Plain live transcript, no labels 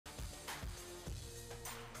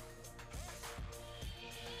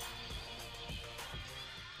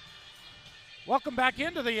Welcome back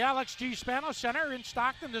into the Alex G. Spano Center in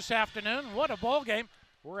Stockton this afternoon. What a ball game.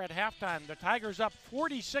 We're at halftime. The Tigers up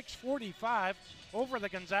 46-45 over the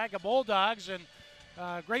Gonzaga Bulldogs. And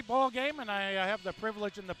great ball game, and I have the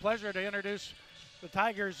privilege and the pleasure to introduce the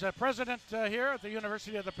Tigers president here at the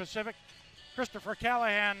University of the Pacific, Christopher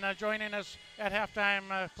Callahan, joining us at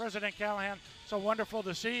halftime. President Callahan, so wonderful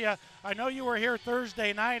to see you. I know you were here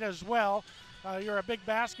Thursday night as well. You're a big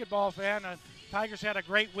basketball fan. Tigers had a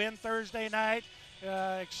great win Thursday night.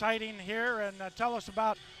 Exciting here, and tell us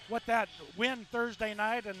about what that win Thursday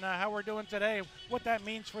night and how we're doing today, what that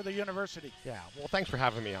means for the university. Yeah, well, thanks for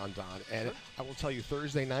having me on, Don. And sure. I will tell you,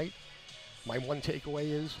 Thursday night, my one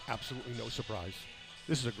takeaway is absolutely no surprise.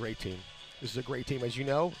 This is a great team. This is a great team. As you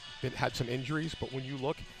know, it had some injuries, but when you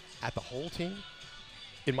look at the whole team,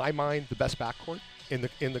 in my mind, the best backcourt in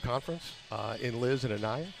the conference, in Liz and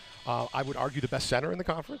Anaya. I would argue the best center in the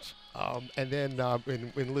conference, and then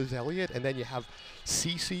in Liz Elliott, and then you have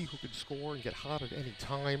Cece, who can score and get hot at any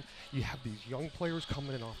time. You have these young players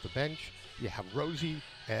coming in off the bench. You have Rosie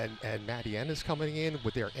and Maddie Ennis coming in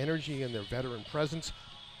with their energy and their veteran presence.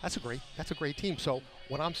 That's a great team. So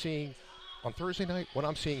what I'm seeing on Thursday night, what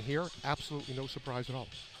I'm seeing here, absolutely no surprise at all.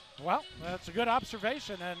 Well, that's a good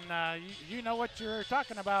observation, and you know what you're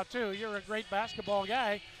talking about too. You're a great basketball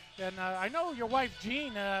guy. And I know your wife,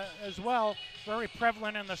 Jean, as well, very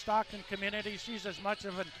prevalent in the Stockton community. She's as much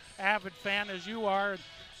of an avid fan as you are.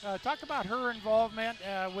 Talk about her involvement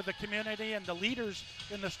with the community and the leaders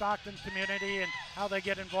in the Stockton community and how they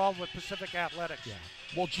get involved with Pacific Athletics. Yeah.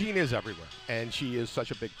 Well, Jean is everywhere, and she is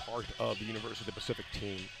such a big part of the University of the Pacific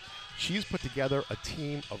team. She's put together a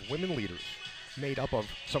team of women leaders made up of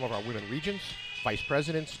some of our women regents, vice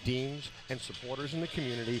presidents, deans, and supporters in the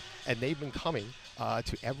community, and they've been coming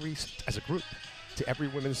as a group, to every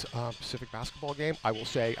women's Pacific basketball game. I will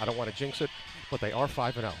say, I don't want to jinx it, but they are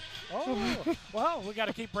 5-0. Oh, well, we got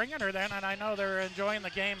to keep bringing her then, and I know they're enjoying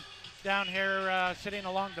the game down here, sitting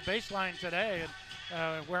along the baseline today,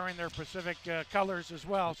 and wearing their Pacific colors as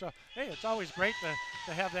well. So, hey, it's always great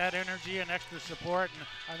to have that energy and extra support,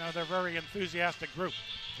 and I know they're a very enthusiastic group.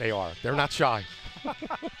 They are. They're not shy.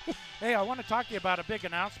 Hey, I want to talk to you about a big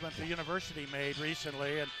announcement the university made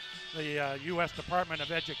recently, and the U.S. Department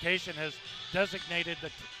of Education has designated the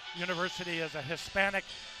university as a Hispanic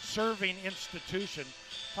serving institution.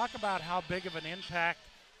 Talk about how big of an impact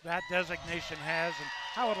that designation has and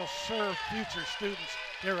how it'll serve future students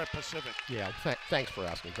here at Pacific. Yeah, thanks for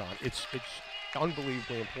asking, Don. It's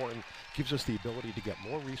unbelievably important. Gives us the ability to get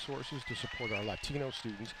more resources to support our Latino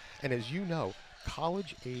students. And as you know,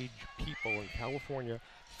 college-age people in California,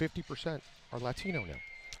 50% are Latino now.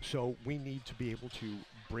 So we need to be able to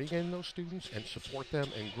bring in those students and support them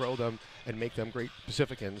and grow them and make them great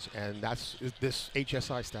Pacificans, and this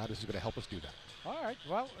HSI status is going to help us do that. All right.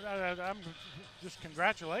 Well, I'm just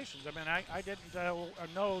congratulations. I mean, I didn't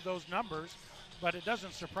know those numbers, but it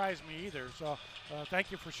doesn't surprise me either. So thank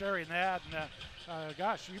you for sharing that. And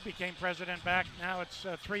gosh, you became president back now. It's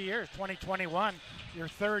 3 years, 2021, your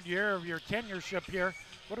third year of your tenureship here.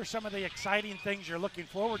 What are some of the exciting things you're looking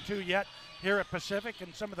forward to yet here at Pacific,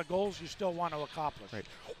 and some of the goals you still want to accomplish? Right.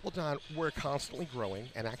 Well, Don, we're constantly growing,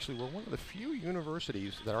 and actually we're one of the few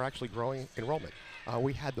universities that are actually growing enrollment.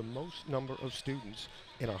 We had the most number of students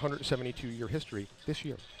in our 172-year history this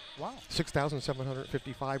year. Wow.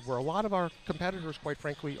 6,755, where a lot of our competitors, quite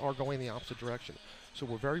frankly, are going the opposite direction. So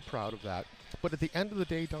we're very proud of that. But at the end of the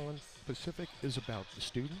day, Don, Pacific is about the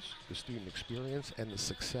students, the student experience, and the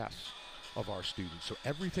success of our students. So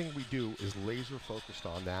everything we do is laser focused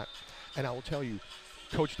on that. And I will tell you,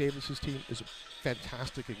 Coach Davis's team is a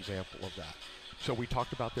fantastic example of that. So we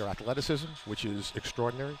talked about their athleticism, which is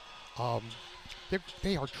extraordinary.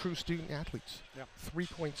 They are true student athletes. Yep.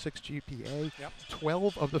 3.6 GPA. Yep.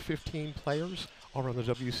 12 of the 15 players are on the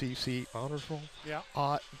WCC honors roll. Yeah.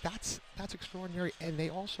 That's extraordinary, and they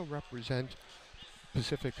also represent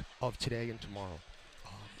Pacific of today and tomorrow.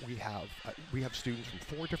 We have students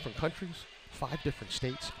from 4 different countries, 5 different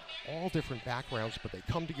states, all different backgrounds, but they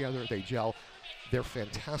come together, they gel. They're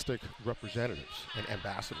fantastic representatives and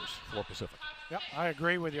ambassadors for Pacific. Yep, I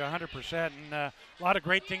agree with you 100%. And a lot of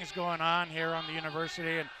great things going on here on the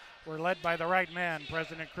university, and we're led by the right man,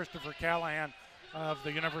 President Christopher Callahan of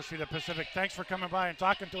the University of the Pacific. Thanks for coming by and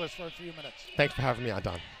talking to us for a few minutes. Thanks for having me on,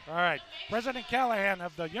 Don. All right, President Callahan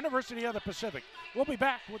of the University of the Pacific. We'll be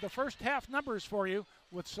back with the first half numbers for you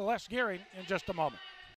with Celeste Gearing in just a moment.